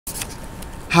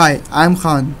Hi, I'm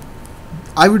Khan.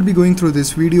 I would be going through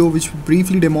this video which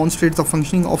briefly demonstrates the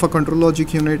functioning of a control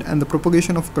logic unit and the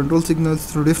propagation of control signals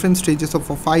through different stages of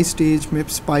a 5-stage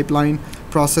MIPS pipeline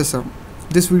processor.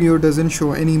 This video doesn't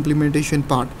show any implementation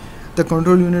part. The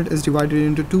control unit is divided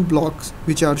into two blocks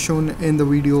which are shown in the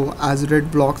video as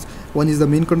red blocks. One is the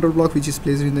main control block which is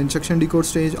placed in the instruction decode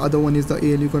stage, other one is the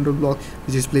ALU control block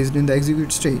which is placed in the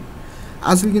execute stage.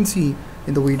 As we can see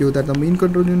in the video that the main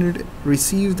control unit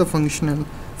receives the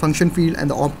function field and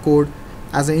the opcode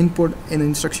as an input in the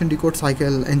instruction decode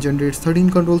cycle and generates 13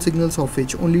 control signals, of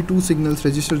which only 2 signals,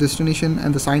 register destination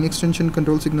and the sign extension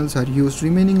control signals, are used.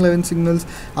 Remaining 11 signals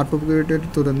are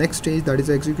propagated to the next stage, that is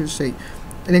the execute stage.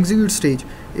 In execute stage,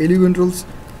 ALU controls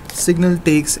signal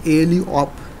takes ALU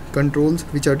op controls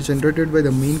which are generated by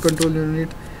the main control unit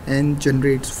and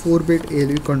generates 4-bit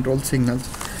ALU control signals.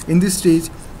 In this stage,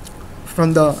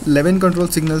 from the 11 control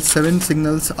signals, 7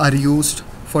 signals are used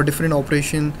for different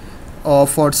operation,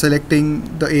 for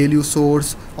selecting the ALU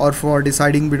source or for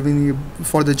deciding between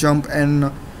for the jump and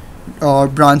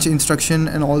branch instruction,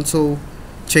 and also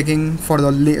checking for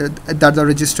that the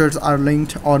registers are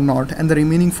linked or not. And the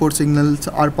remaining 4 signals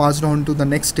are passed on to the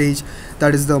next stage,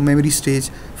 that is the memory stage,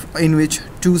 in which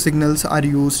 2 signals are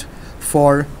used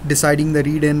for deciding the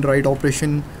read and write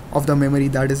operation of the memory,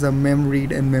 that is the mem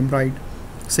read and mem write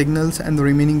signals, and the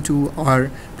remaining 2 are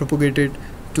propagated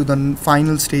to the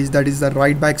final stage, that is the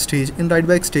write back stage. In write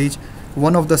back stage,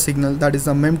 one of the signal, that is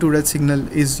the mem to read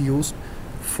signal, is used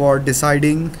for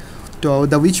deciding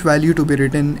the which value to be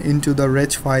written into the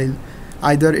reg file.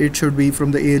 Either it should be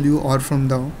from the ALU or from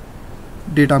the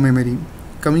data memory.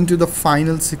 Coming to the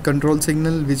final control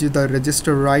signal, which is the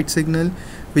register write signal,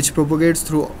 which propagates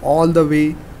through all the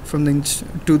way from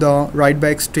to the write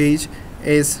back stage,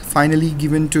 is finally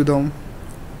given to the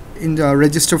in the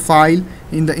register file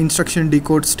in the instruction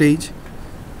decode stage,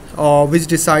 which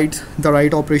decides the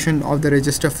write operation of the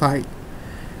register file.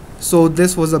 So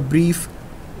this was a brief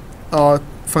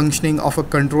functioning of a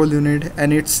control unit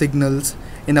and its signals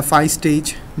in a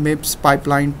 5-stage MIPS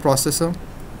pipeline processor.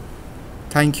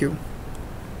 Thank you.